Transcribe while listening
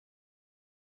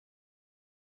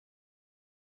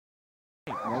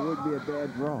That would be a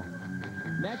bad draw.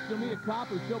 Next, you'll meet a cop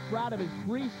who's so proud of his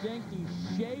precinct, he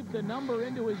shaved the number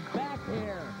into his back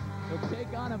hair. He'll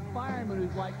take on a fireman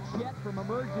who's like Chet from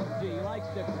Emergency. He likes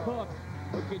to cook.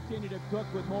 We'll continue to cook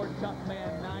with more Tough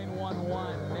Man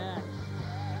 911 next.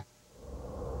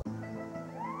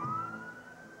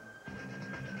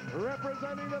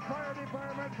 Representing the fire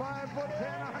department, 5'10",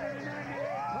 198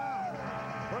 pounds,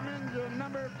 from engine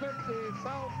number 50,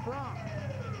 South Bronx.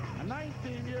 A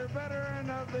 19-year veteran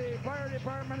of the fire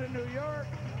department in New York,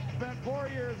 spent 4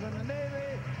 years in the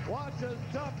Navy, watches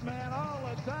Tough Man all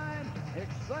the time,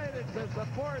 excited to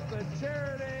support the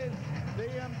charities,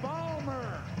 the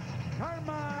embalmer,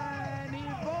 Carmine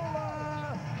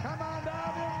Evola. Come on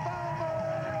down,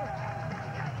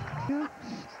 embalmer!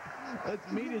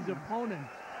 Let's meet his opponent.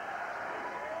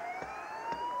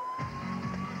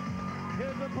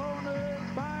 His opponent,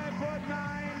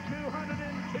 5'9",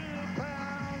 202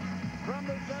 pounds, from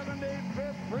the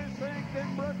 75th precinct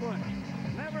in Brooklyn.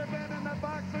 Never been in the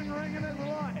boxing ring in his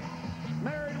life.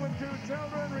 Married with 2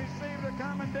 children, received a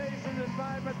commendation at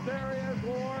Vivatarius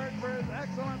Award for his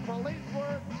excellent police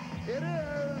work. It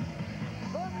is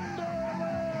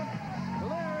Thunderlift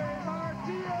Larry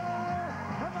Martillo.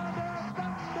 Come on down,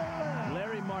 Thunderlift.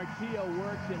 Larry Martillo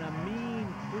works in a mean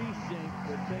precinct,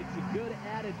 but takes a good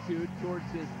attitude towards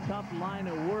his tough line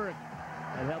of work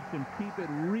that helps him keep it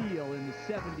real in the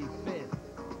 75th.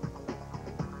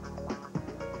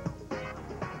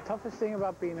 The toughest thing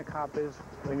about being a cop is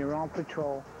when you're on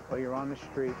patrol or you're on the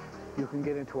street, you can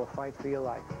get into a fight for your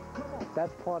life.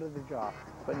 That's part of the job.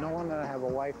 But knowing that I have a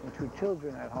wife and 2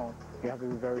 children at home, you have to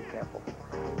be very careful.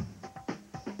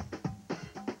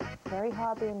 Very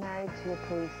hard being married to a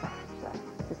police officer.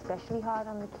 It's especially hard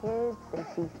on the kids. They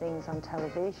see things on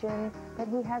television, but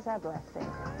he has our blessing.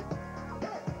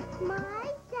 My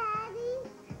daddy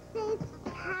says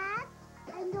cats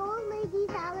and old ladies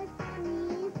out of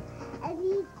trees and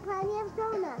eats plenty of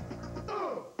donuts.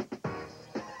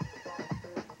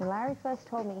 When Larry first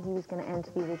told me he was going to enter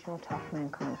the original Tough Man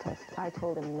contest, I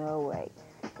told him no way.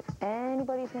 If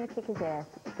anybody's going to kick his ass,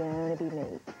 it's going to be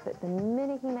me. But the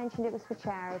minute he mentioned it was for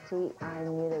charity, I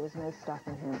knew there was no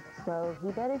stopping him. So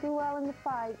he better do well in the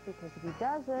fight, because if he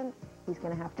doesn't, he's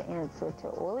going to have to answer to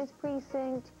all his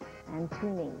precinct and to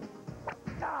me.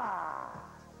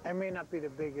 I may not be the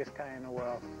biggest guy in the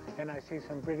world, and I see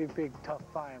some pretty big, tough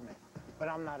firemen, but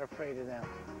I'm not afraid of them.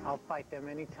 I'll fight them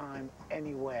anytime,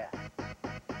 anywhere.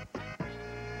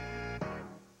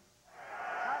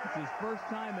 It's his first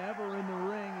time ever in the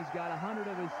ring. He's got 100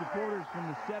 of his supporters from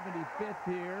the 75th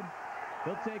here.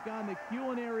 He'll take on the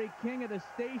culinary king of the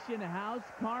station house,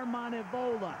 Carmine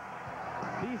Evola.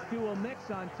 These two will mix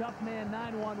on Tough Man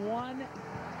 911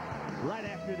 right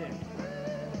after this.